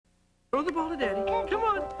Throw the ball to Daddy. Come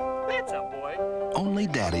on. That's a boy. Only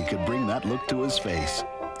Daddy could bring that look to his face.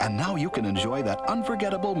 And now you can enjoy that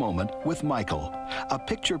unforgettable moment with Michael, a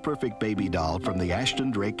picture-perfect baby doll from the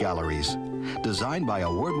Ashton Drake Galleries. Designed by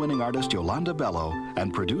award-winning artist Yolanda Bello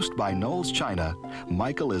and produced by Knowles China,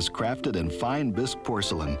 Michael is crafted in fine bisque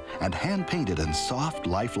porcelain and hand-painted in soft,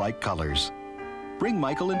 lifelike colors. Bring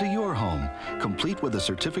Michael into your home, complete with a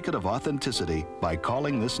certificate of authenticity by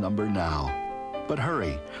calling this number now. But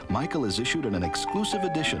hurry, Michael is issued in an exclusive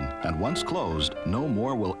edition, and once closed, no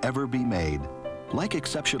more will ever be made. Like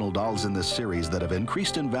exceptional dolls in this series that have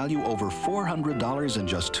increased in value over $400 in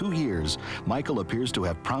just 2 years, Michael appears to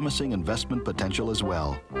have promising investment potential as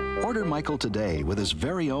well. Order Michael today with his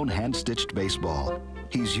very own hand-stitched baseball.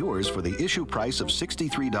 He's yours for the issue price of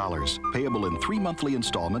 $63, payable in 3 monthly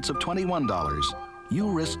installments of $21. You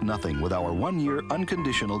risk nothing with our 1-year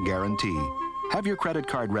unconditional guarantee. Have your credit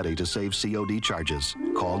card ready to save COD charges.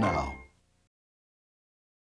 Call now.